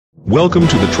Welcome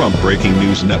to the Trump Breaking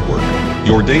News Network,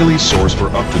 your daily source for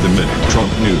up-to-the-minute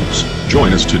Trump news.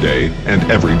 Join us today and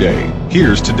every day.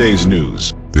 Here's today's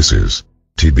news. This is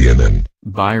TBNN.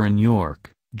 Byron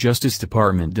York Justice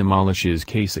Department demolishes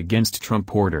case against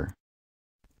Trump order.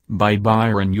 By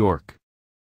Byron York.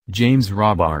 James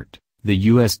Robart, the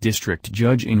U.S. District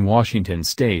Judge in Washington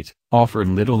State, offered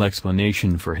little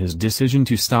explanation for his decision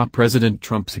to stop President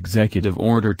Trump's executive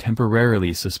order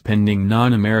temporarily suspending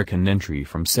non-American entry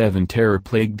from 7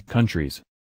 terror-plagued countries.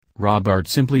 Robart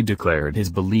simply declared his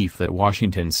belief that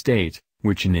Washington State,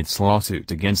 which in its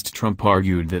lawsuit against Trump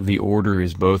argued that the order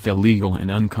is both illegal and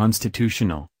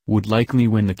unconstitutional, would likely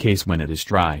win the case when it is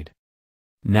tried.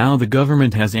 Now the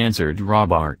government has answered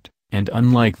Robart, and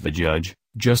unlike the judge,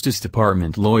 Justice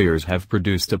Department lawyers have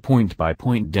produced a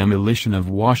point-by-point demolition of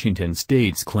Washington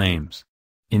State's claims.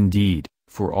 Indeed,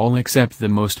 for all except the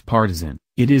most partisan,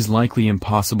 it is likely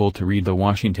impossible to read the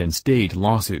Washington State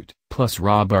lawsuit, plus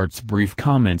Robart's brief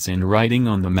comments in writing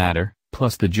on the matter,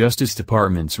 plus the Justice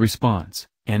Department's response,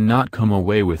 and not come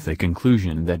away with the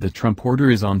conclusion that the Trump order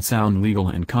is on sound legal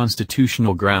and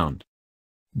constitutional ground.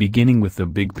 Beginning with the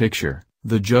big picture,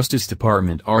 the Justice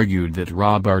Department argued that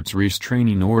Robart's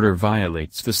restraining order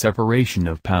violates the separation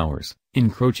of powers,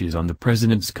 encroaches on the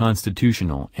president's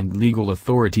constitutional and legal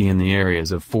authority in the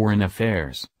areas of foreign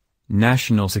affairs,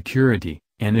 national security,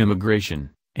 and immigration,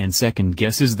 and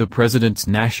second-guesses the president's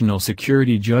national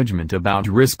security judgment about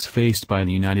risks faced by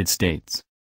the United States.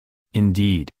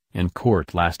 Indeed, in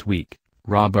court last week,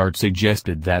 Robart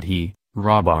suggested that he,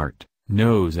 Robart,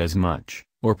 knows as much,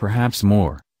 or perhaps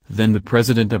more, than the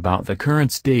president about the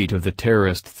current state of the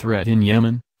terrorist threat in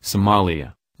Yemen,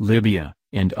 Somalia, Libya,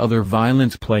 and other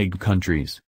violence-plagued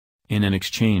countries. In an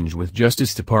exchange with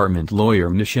Justice Department lawyer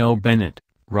Michelle Bennett,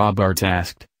 Robart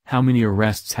asked, "How many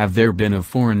arrests have there been of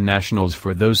foreign nationals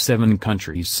for those 7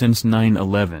 countries since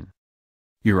 9/11?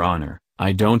 "Your Honor,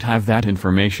 I don't have that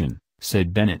information,"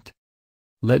 said Bennett.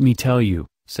 "Let me tell you,"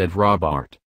 said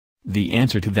Robart. "The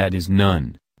answer to that is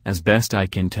none, as best I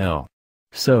can tell.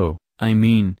 So, I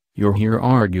mean, you're here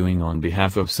arguing on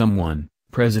behalf of someone,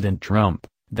 President Trump,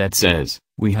 that says,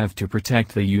 we have to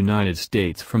protect the United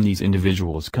States from these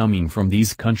individuals coming from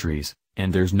these countries,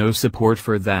 and there's no support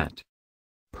for that."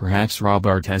 Perhaps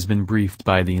Robart has been briefed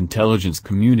by the intelligence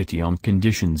community on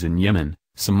conditions in Yemen,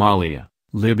 Somalia,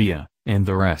 Libya, and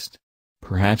the rest.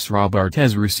 Perhaps Robart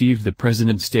has received the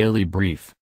president's daily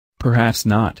brief. Perhaps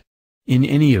not. In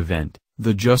any event,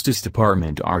 the Justice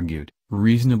Department argued,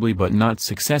 reasonably but not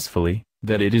successfully,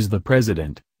 that it is the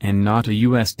president, and not a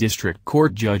U.S. District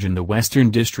Court judge in the Western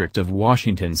District of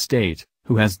Washington State,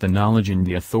 who has the knowledge and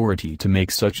the authority to make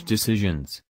such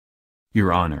decisions.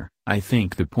 "Your Honor, I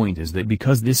think the point is that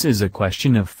because this is a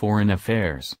question of foreign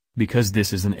affairs, because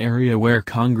this is an area where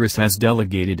Congress has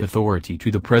delegated authority to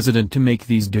the president to make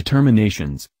these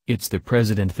determinations, it's the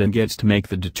president that gets to make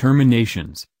the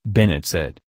determinations," Bennett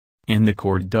said. "And the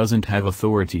court doesn't have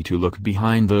authority to look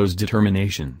behind those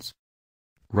determinations."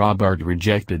 Robart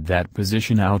rejected that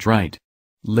position outright.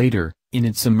 Later, in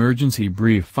its emergency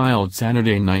brief filed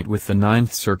Saturday night with the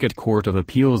Ninth Circuit Court of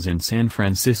Appeals in San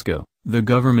Francisco, the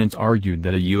government argued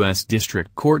that a U.S.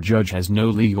 District Court judge has no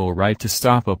legal right to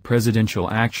stop a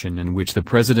presidential action in which the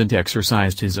president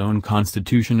exercised his own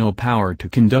constitutional power to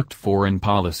conduct foreign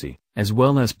policy, as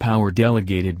well as power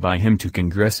delegated by him to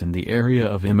Congress in the area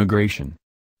of immigration.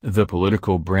 The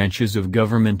political branches of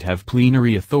government have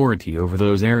plenary authority over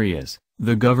those areas,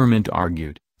 the government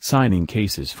argued, citing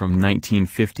cases from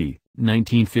 1950,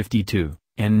 1952,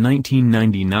 and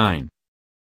 1999.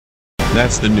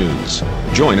 That's the news.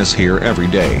 Join us here every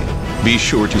day. Be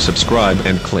sure to subscribe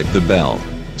and click the bell.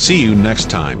 See you next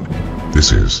time.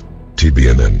 This is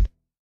TBNN.